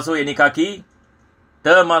 yakni membasuh yakni kaki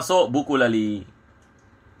termasuk buku lali.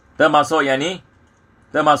 Termasuk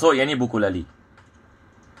yakni buku lali.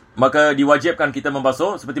 Maka diwajibkan kita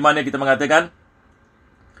membasuh seperti mana kita mengatakan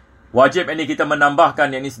wajib ini kita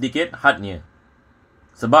menambahkan yakni sedikit hadnya.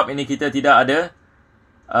 Sebab ini kita tidak ada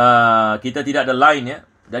kita tidak ada line ya.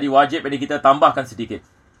 Jadi wajib ini kita tambahkan sedikit.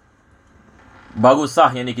 Baru sah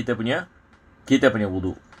yang ni kita punya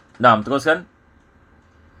wudu. Nah, teruskan.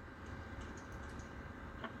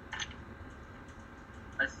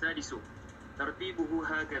 السادس ترتيبه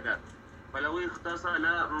هكذا فلو اغتسل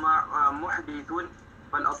مع محدث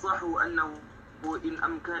فالأصح أنه إن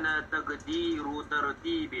أمكن تقدير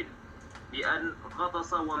ترتيب بأن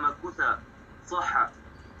غطس ومكث صح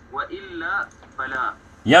وإلا فلا.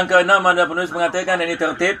 Yang keenam ada penulis mengatakan ini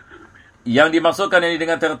tertib. Yang dimaksudkan ini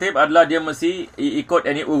dengan tertib adalah dia mesti ikut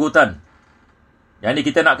ini urutan. Yang ni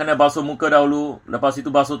kita nak kena basuh muka dahulu, lepas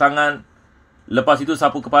itu basuh tangan, lepas itu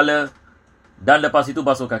sapu kepala, dan lepas itu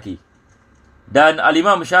basuh kaki. Dan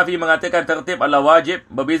Al-Imam Syafi'i mengatakan tertib adalah wajib,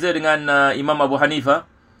 berbeza dengan Imam Abu Hanifah.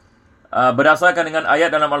 Berdasarkan dengan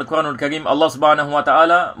ayat dalam Al-Quranul Karim, Allah Subhanahu Wa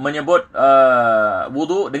Taala menyebut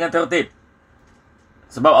wudu dengan tertib.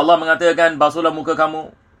 Sebab Allah mengatakan basuhlah muka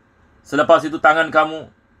kamu, selepas itu tangan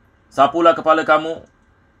kamu, sapulah kepala kamu,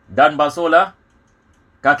 dan basuhlah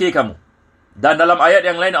kaki kamu. Dan dalam ayat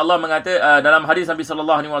yang lain Allah mengatakan, dalam hadis Nabi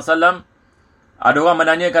sallallahu alaihi wasallam, ada orang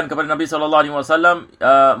menanyakan kepada Nabi sallallahu alaihi wasallam,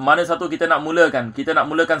 mana satu kita nak mulakan? Kita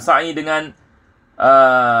nak mulakan sa'i dengan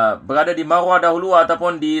berada di Marwah dahulu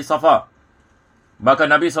ataupun di Safa.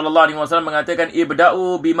 Maka Nabi sallallahu alaihi wasallam mengatakan,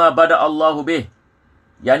 ibda'u bima bada Allahu bih.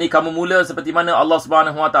 Yani kamu mula seperti mana Allah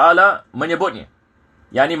Subhanahu Wa Taala menyebutnya.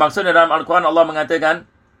 Yani maksudnya dalam Al-Quran Allah mengatakan,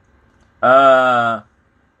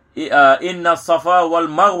 inna safa wal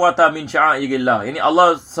marwata min sya'airillah. Yani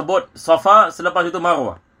Allah sebut Safa, selepas itu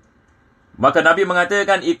Marwah. Maka Nabi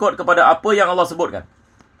mengatakan ikut kepada apa yang Allah sebutkan.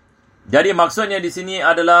 Jadi maksudnya di sini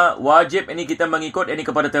adalah wajib ini kita mengikut ini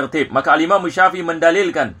kepada tertib. Maka Al-Imam Syafi'i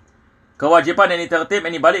mendalilkan kewajiban ini tertib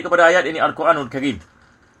ini balik kepada ayat ini Al-Quranul Karim.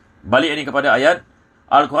 Balik ini kepada ayat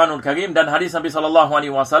Al-Quranul Karim dan hadis Nabi sallallahu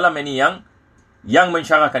alaihi wasallam ini yang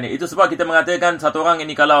mensyarahkannya. Itu sebab kita mengatakan satu orang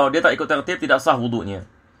ini kalau dia tak ikut tertib tidak sah wudunya.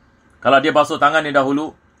 Kalau dia basuh tangan ni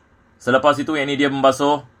dahulu, selepas itu yang ini dia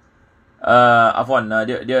membasuh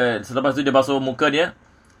dia selepas itu dia basuh muka dia,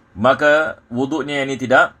 maka wudunya ini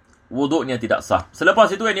tidak sah.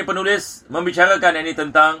 Selepas itu yang ini penulis membicarakan ini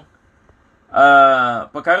tentang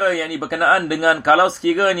perkara yang ini berkenaan dengan kalau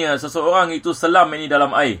sekiranya seseorang itu selam ini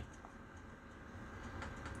dalam air.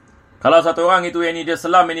 Kalau satu orang itu yang ini dia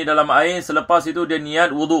selam ini dalam air, selepas itu dia niat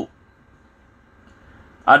wudu,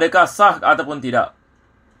 adakah sah ataupun tidak?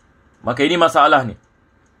 Maka ini masalah ni.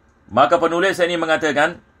 Maka penulis ini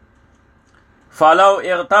mengatakan, falau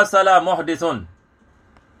irtasala muhdithun,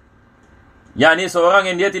 yakni seorang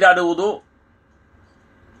yang dia tidak ada wudu.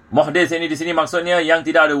 Muhdith ini di sini maksudnya yang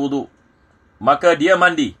tidak ada wudu. Maka dia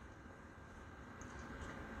mandi.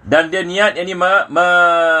 Dan dia niat ini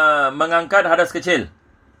mengangkat hadas kecil.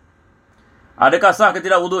 Adakah sah ke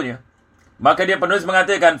tidak wudunya? Maka dia penulis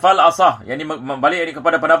mengatakan fal asah, yakni balik ini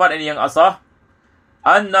kepada pendapat ini yang asah,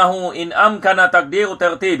 annahu in amkana taqdiru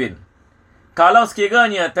tertibin. Kalau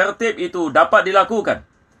sekiranya tertib itu dapat dilakukan,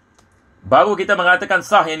 baru kita mengatakan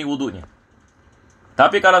sah yang ini wudunya.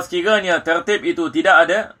 Tapi kalau sekiranya tertib itu tidak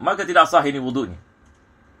ada, maka tidak sah ini wudunya.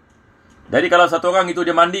 Jadi kalau satu orang itu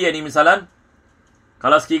dia mandi yang ini misalan,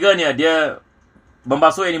 kalau sekiranya dia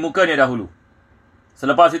membasuh ini mukanya dahulu,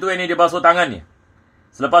 selepas itu ini dia basuh tangannya,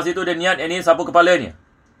 selepas itu dia niat ini sapu kepalanya,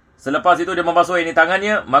 selepas itu dia membasuh ini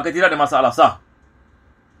tangannya, maka tidak ada masalah, sah.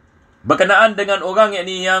 Berkenaan dengan orang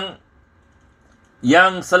ini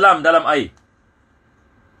yang selam dalam air,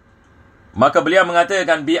 maka beliau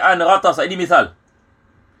mengatakan bi'an ratas, ini misal.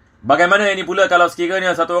 Bagaimana ini pula kalau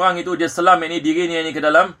sekiranya satu orang itu dia selam ini dirinya ini ke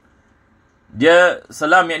dalam, dia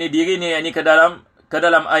selam ini dirinya ini ke dalam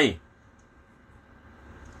air,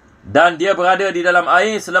 dan dia berada di dalam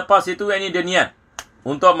air, selepas itu ini dia niat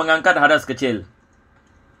untuk mengangkat hadas kecil,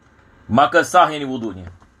 maka sah ini wudunya.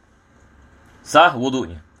 Sah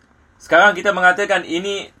wudunya. Sekarang kita mengatakan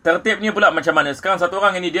ini tertibnya pula macam mana? Sekarang satu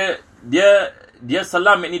orang ini dia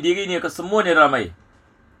selam ini dirinya ke semuanya dalam air.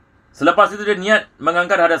 Selepas itu dia niat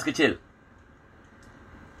mengangkat hadas kecil.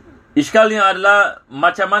 Iskalnya adalah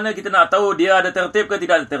macam mana kita nak tahu dia ada tertib ke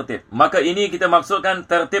tidak ada tertib? Maka ini kita maksudkan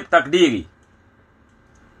tertib takdiri.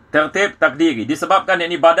 Tertib takdiri. Disebabkan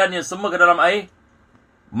ini badannya semua ke dalam air,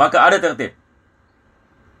 maka ada tertib.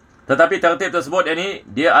 Tetapi tertib tersebut ini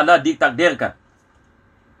dia adalah ditakdirkan.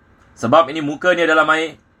 Sebab ini mukanya dalam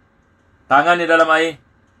air, tangannya dalam air,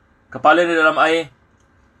 kepalanya dalam air,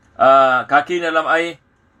 kakinya dalam air,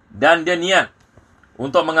 dan dia niat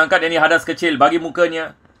untuk mengangkat ini hadas kecil bagi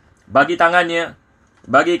mukanya, bagi tangannya,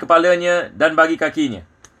 bagi kepalanya, dan bagi kakinya.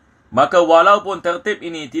 Maka walaupun tertib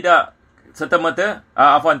ini tidak serta-merta,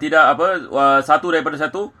 tidak satu daripada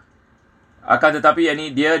satu, Akan tetapi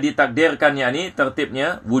dia ditakdirkan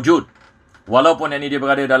tertibnya wujud, walaupun dia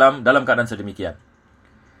berada dalam keadaan sedemikian.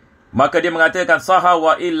 Maka dia mengatakan saha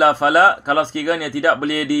wa illa fala, kalau sekiranya tidak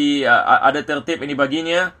boleh ada tertib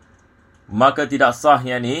baginya, maka tidak sah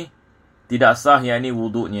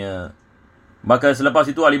wudunya. Maka selepas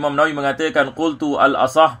itu Al-Imam Nawawi mengatakan qultu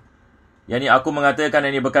al-asah, aku mengatakan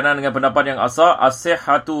berkenaan dengan pendapat yang asah,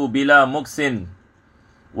 as-sihhatu bila muksin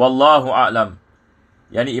wallahu a'lam.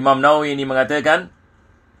 Imam Nawawi mengatakan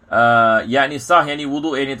sah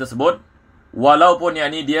wudu tersebut walaupun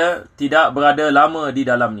dia tidak berada lama di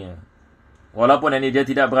dalamnya. Walaupun dia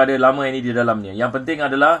tidak berada lama di dalamnya. Yang penting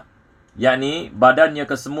adalah badannya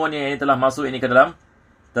kesemuanya telah masuk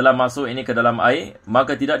ke dalam air,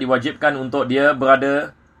 maka tidak diwajibkan untuk dia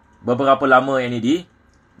berada beberapa lama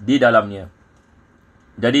di dalamnya.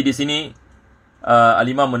 Jadi di sini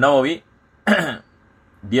Al-Imam Nawawi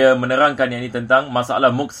dia menerangkan tentang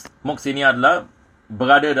masalah muks ini adalah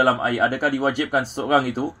berada dalam air. Adakah diwajibkan seseorang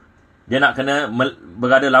itu dia nak kena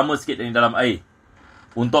berada lama sikit di dalam air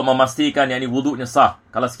untuk memastikan wudunya sah?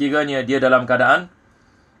 Kalau sekiranya dia dalam keadaan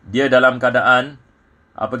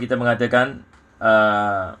apa kita mengatakan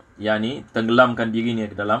tenggelamkan dirinya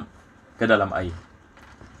ke dalam air.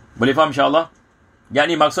 Boleh faham insya-Allah?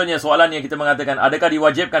 Maksudnya soalan yang kita mengatakan, adakah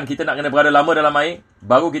diwajibkan kita nak kena berada lama dalam air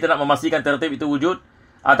baru kita nak memastikan tertib itu wujud,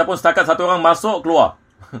 ataupun setakat satu orang masuk keluar?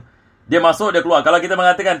 Dia masuk dia keluar. Kalau kita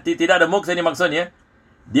mengatakan tidak ada muks, maksudnya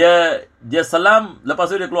dia selam lepas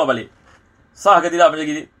tu dia keluar balik. Sah ke tidak macam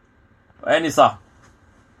ini? Ini sah.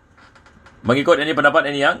 Mengikut pendapat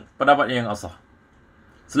yang asah.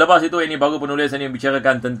 Selepas itu baru penulis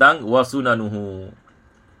bicarakan tentang wasunanuhu.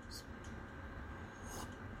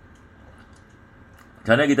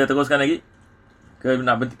 Macam mana kita teruskan lagi? Ke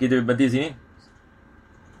nak kita berhenti sini?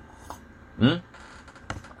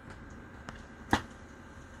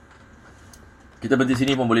 Kita berhenti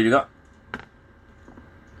sini pun boleh juga.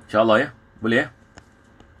 InsyaAllah ya. Boleh ya.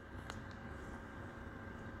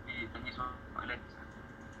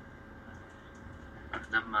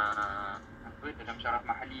 Dalam syarah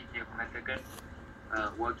mahali dia mengatakan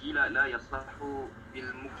waqila la yaslahu bil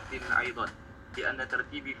muktin aidan li anna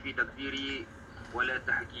tartibi fi taqdiri wala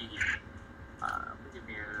tahqiqi.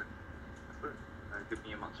 Dia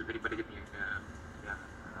punya maksud daripada dia punya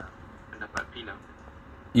pendapat filah.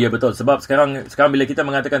 Ya betul, sebab sekarang bila kita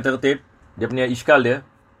mengatakan tertib, dia punya iskal dia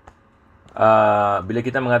bila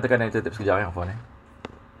kita mengatakan tertib, sekejap ya Afwan.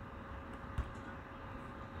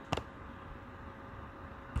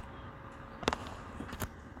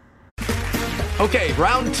 Okay,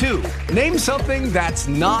 round 2. Name something that's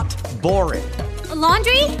not boring. A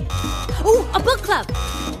laundry? Ooh, a book club.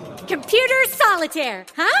 Computer solitaire,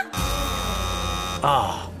 huh?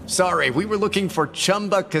 Sorry, we were looking for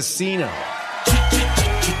Chumba Casino.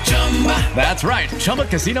 That's right.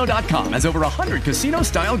 ChumbaCasino.com has over 100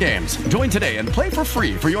 casino-style games. Join today and play for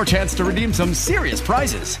free for your chance to redeem some serious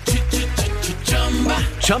prizes.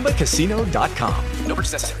 ChumbaCasino.com. No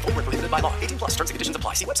purchase necessary. Void where prohibited by law. 18+ terms and conditions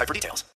apply. See website for details.